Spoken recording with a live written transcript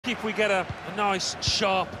if we get a nice,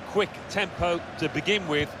 sharp, quick tempo to begin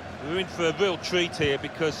with, we're in for a real treat here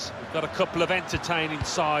because we've got a couple of entertaining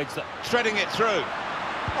sides that... Threading it through.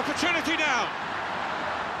 Opportunity now.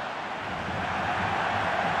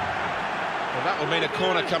 Well, that will mean a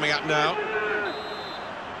corner coming up now.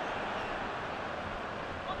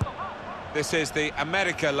 This is the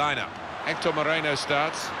America lineup. Hector Moreno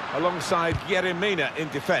starts alongside Yeremina in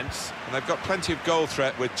defence, and they've got plenty of goal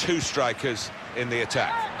threat with two strikers in the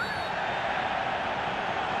attack.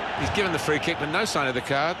 He's given the free kick, but no sign of the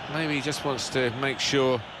card. Maybe he just wants to make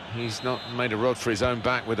sure he's not made a rod for his own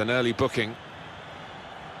back with an early booking.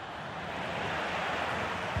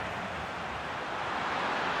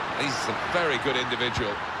 He's a very good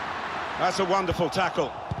individual. That's a wonderful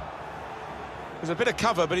tackle. There's a bit of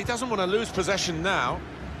cover, but he doesn't want to lose possession now.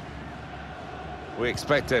 We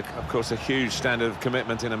expect, of course, a huge standard of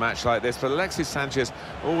commitment in a match like this, but Alexis Sanchez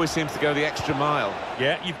always seems to go the extra mile.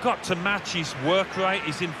 Yeah, you've got to match his work rate,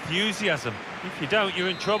 his enthusiasm. If you don't, you're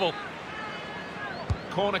in trouble.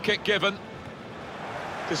 Corner kick given.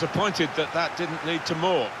 Disappointed that that didn't lead to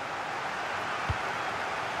more.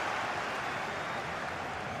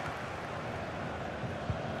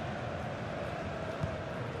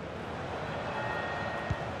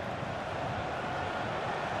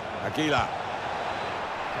 Ábila.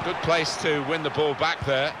 Good place to win the ball back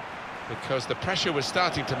there, because the pressure was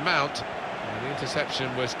starting to mount, and the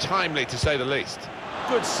interception was timely, to say the least.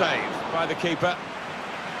 Good save by the keeper.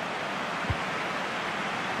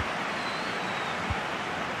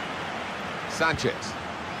 Sánchez.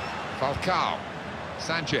 Falcao.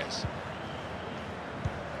 Sánchez.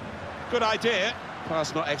 Good idea.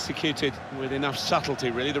 Pass not executed with enough subtlety,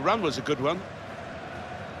 really. The run was a good one.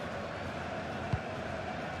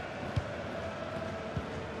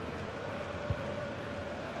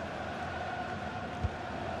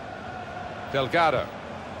 Delgado,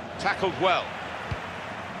 tackled well.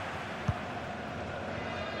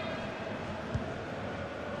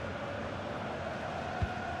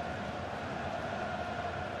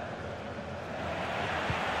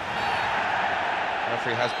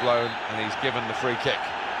 Referee has blown and he's given the free kick.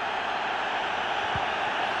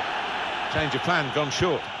 Change of plan, gone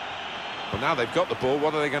short. Well, now they've got the ball,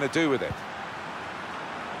 what are they going to do with it?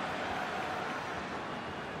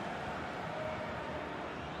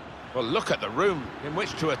 Well, look at the room in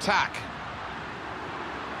which to attack.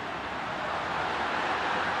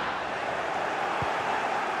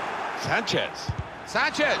 Sánchez.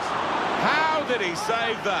 Sánchez! How did he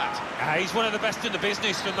save that? He's one of the best in the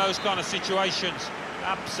business from those kind of situations.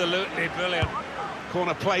 Absolutely brilliant.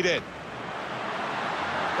 Corner played in.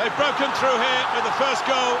 They've broken through here with the first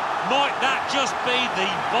goal. Might that just be the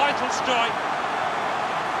vital strike?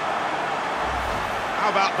 How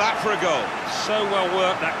about that for a goal? So well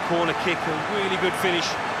worked, that corner kick, a really good finish.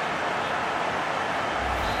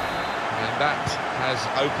 And that has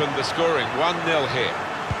opened the scoring, 1-0 here.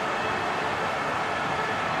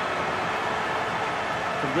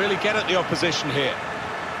 Can really get at the opposition here.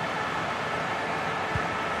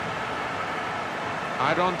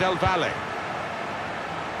 Iron del Valle.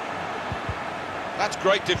 That's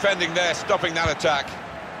great defending there, stopping that attack.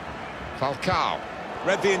 Falcao.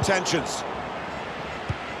 Read the intentions.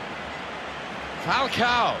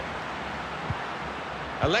 Falcao.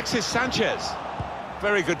 Alexis Sanchez.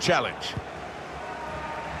 Very good challenge.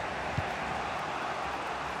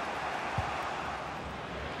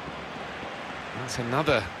 That's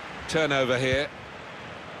another turnover here.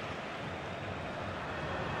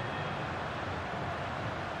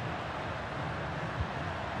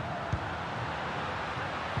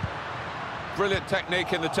 Brilliant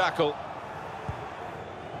technique in the tackle.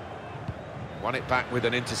 Won it back with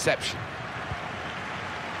an interception.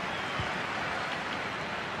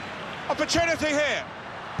 Opportunity here.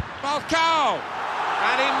 Falcao.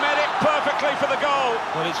 And he met it perfectly for the goal.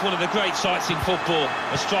 Well, it's one of the great sights in football.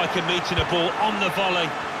 A striker meeting a ball on the volley.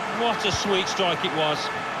 What a sweet strike it was.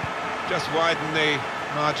 Just widen the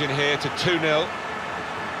margin here to 2-0.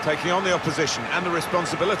 Taking on the opposition and the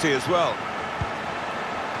responsibility as well.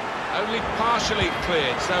 Only partially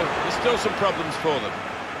cleared, so there's still some problems for them.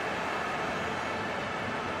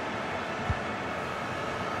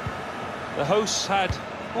 The hosts had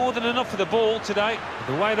more than enough of the ball today.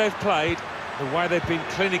 The way they've played, the way they've been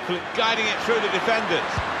clinical, guiding it through the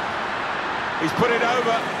defenders. He's put it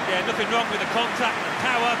over. Yeah, nothing wrong with the contact and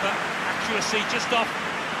power, but accuracy just off.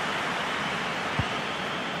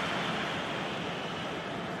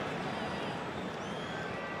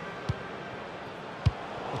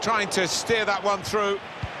 Trying to steer that one through.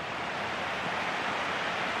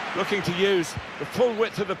 Looking to use the full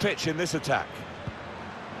width of the pitch in this attack.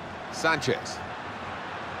 Sánchez.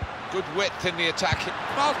 Good width in the attack.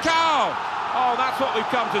 Falcao! Oh, that's what we've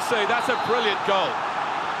come to see. That's a brilliant goal.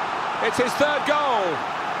 It's his third goal.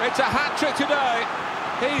 It's a hat-trick today.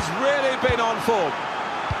 He's really been on form.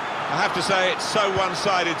 I have to say, it's so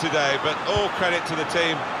one-sided today, but all credit to the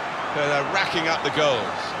team for racking up the goals.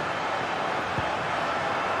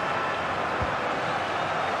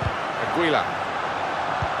 Ábila.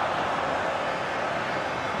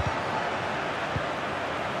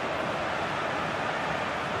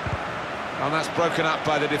 And that's broken up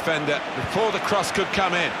by the defender before the cross could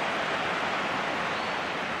come in.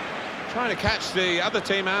 Trying to catch the other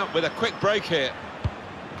team out with a quick break here.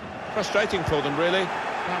 Frustrating for them, really.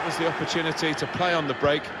 That was the opportunity to play on the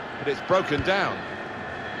break, but it's broken down.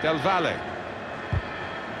 Del Valle.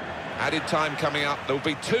 Added time coming up. There will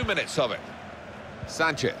be 2 minutes of it.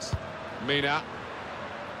 Sánchez. Mina.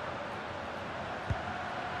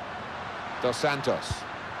 Dos Santos.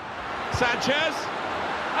 Sánchez.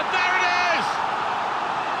 And there it is!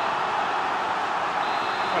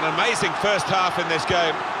 An amazing first half in this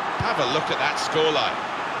game. Have a look at that scoreline.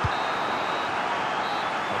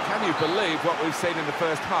 Well, can you believe what we've seen in the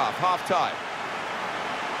first half, half-time?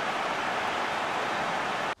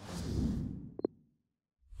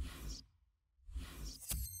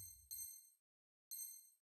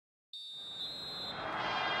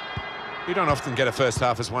 You don't often get a first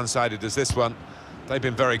half as one-sided as this one. They've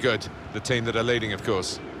been very good, the team that are leading, of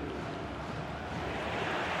course.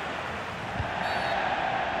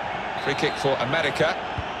 Free kick for America.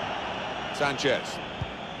 Sánchez.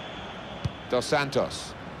 Dos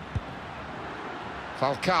Santos.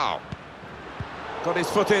 Falcao. Got his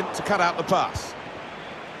foot in to cut out the pass.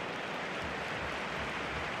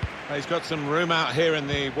 He's got some room out here in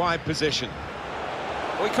the wide position.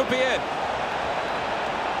 Oh, he could be in.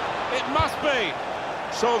 It must be.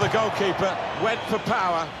 Saw the goalkeeper, went for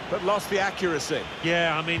power, but lost the accuracy.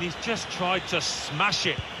 Yeah, I mean, he's just tried to smash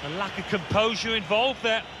it. A lack of composure involved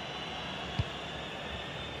there.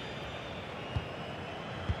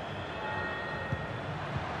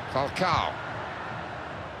 Falcao.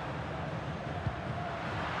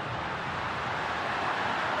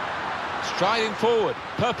 Striding forward,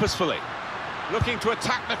 purposefully. Looking to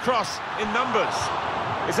attack the cross in numbers.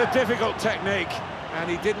 It's a difficult technique, and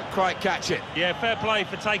he didn't quite catch it. Yeah, fair play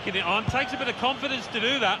for taking it on. Takes a bit of confidence to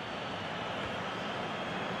do that.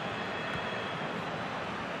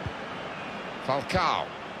 Falcao.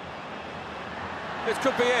 This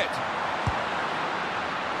could be it.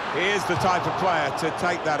 He is the type of player to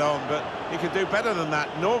take that on, but he can do better than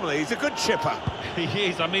that. Normally, he's a good chipper. He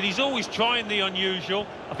is. I mean, he's always trying the unusual.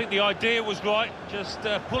 I think the idea was right, just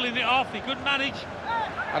pulling it off. He couldn't manage.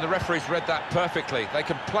 And the referee's read that perfectly. They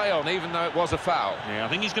can play on, even though it was a foul. Yeah, I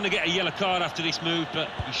think he's going to get a yellow card after this move, but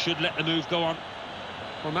he should let the move go on.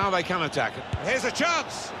 Well, now they can attack it. Here's a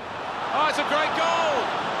chance. Oh, it's a great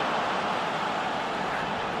goal.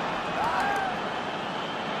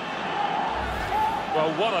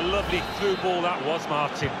 Well, what a lovely through ball that was,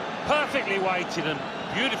 Martin. Perfectly weighted and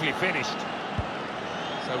beautifully finished.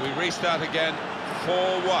 So we restart again,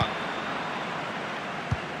 4-1.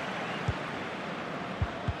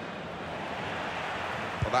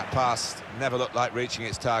 Well, that pass never looked like reaching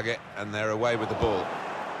its target, and they're away with the ball.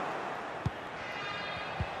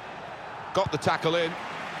 Got the tackle in.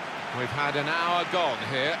 We've had an hour gone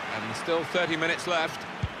here, and still 30 minutes left.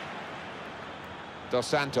 Dos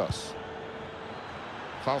Santos.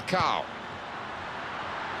 Falcao.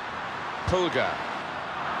 Pulga.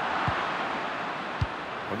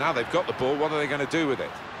 Well, now they've got the ball, what are they going to do with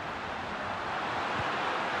it?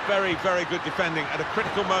 Very, very good defending at a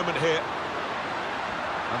critical moment here.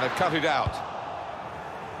 And they've cut it out.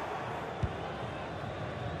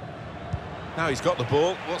 Now he's got the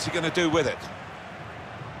ball, what's he going to do with it?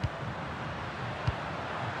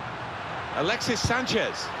 Alexis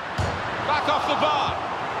Sanchez. Back off the bar.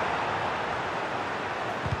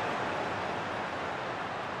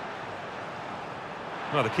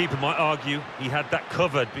 Well, the keeper might argue he had that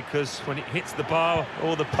covered because when it hits the bar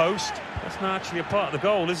or the post, that's not actually a part of the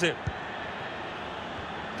goal, is it?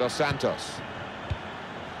 Dos Santos.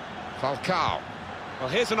 Falcao. Well,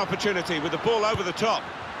 here's an opportunity with the ball over the top.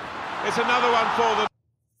 It's another one for them.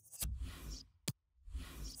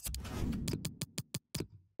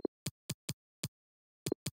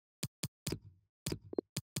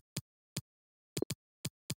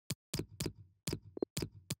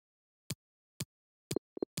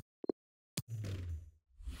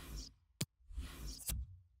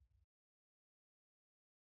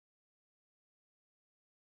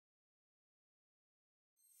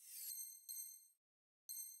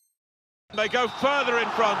 They go further in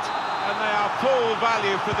front, and they are full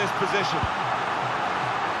value for this position.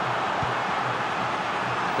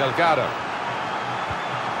 Delgado.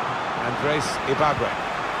 Andres Ibargüen.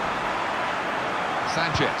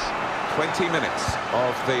 Sánchez. 20 minutes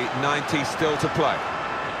of the 90 still to play.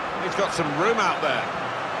 He's got some room out there.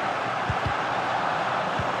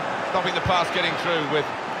 Stopping the pass getting through with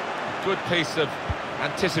a good piece of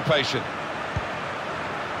anticipation.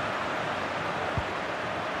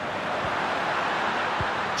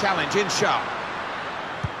 Challenge in sharp.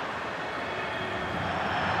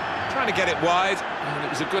 Trying to get it wide, and it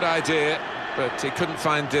was a good idea, but he couldn't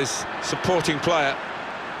find his supporting player.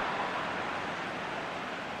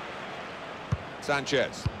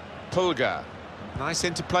 Sánchez. Pulgar. Nice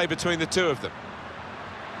interplay between the two of them.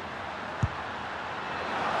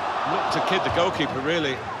 Looked to kid the goalkeeper,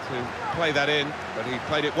 really, to play that in, but he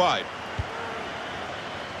played it wide.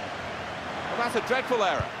 Well, that's a dreadful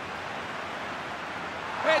error.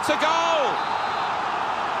 It's a goal!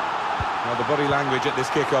 Well, the body language at this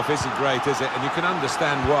kickoff isn't great, is it? And you can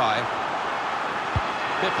understand why.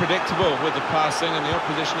 A bit predictable with the passing and the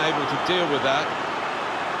opposition able to deal with that.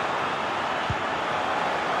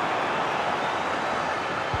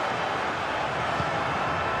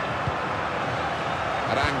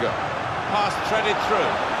 Arango. Pass threaded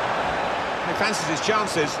through. He fancies his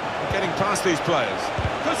chances of getting past these players.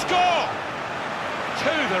 The score!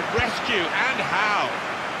 To the rescue, and how?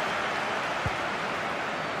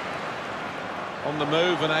 On the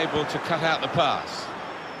move and able to cut out the pass.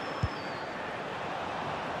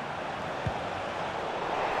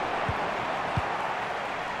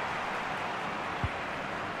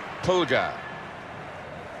 Pulgar.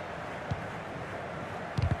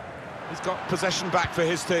 He's got possession back for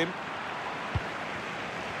his team.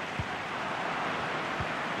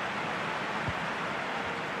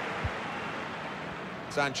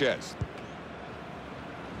 Sánchez.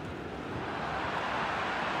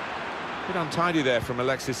 Bit untidy there from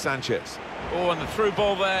Alexis Sánchez. Oh, and the through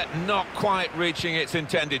ball there, not quite reaching its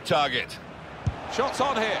intended target. Shots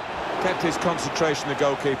on here. Kept his concentration, the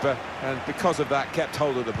goalkeeper, and because of that, kept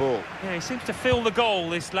hold of the ball. Yeah, he seems to feel the goal,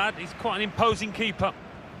 this lad. He's quite an imposing keeper.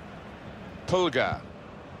 Pulgar.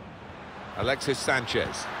 Alexis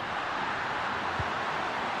Sánchez.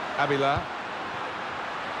 Ábila.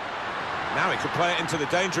 Now he could play it into the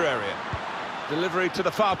danger area. Delivery to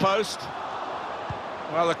the far post.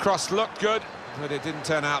 Well, the cross looked good, but it didn't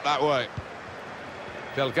turn out that way.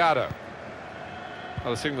 Delgado.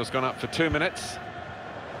 Well, the signal's gone up for 2 minutes.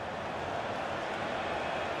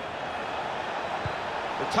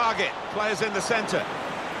 The target, players in the centre.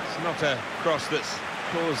 It's not a cross that's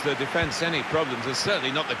caused the defence any problems. It's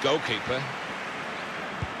certainly not the goalkeeper.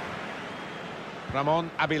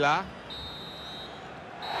 Ramon Ábila.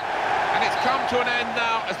 And it's come to an end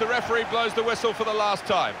now as the referee blows the whistle for the last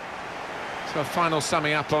time. So a final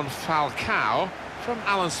summing up on Falcao from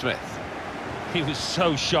Alan Smith. He was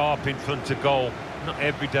so sharp in front of goal. Not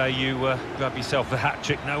every day you grab yourself a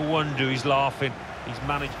hat-trick. No wonder he's laughing. He's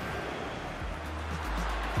managed...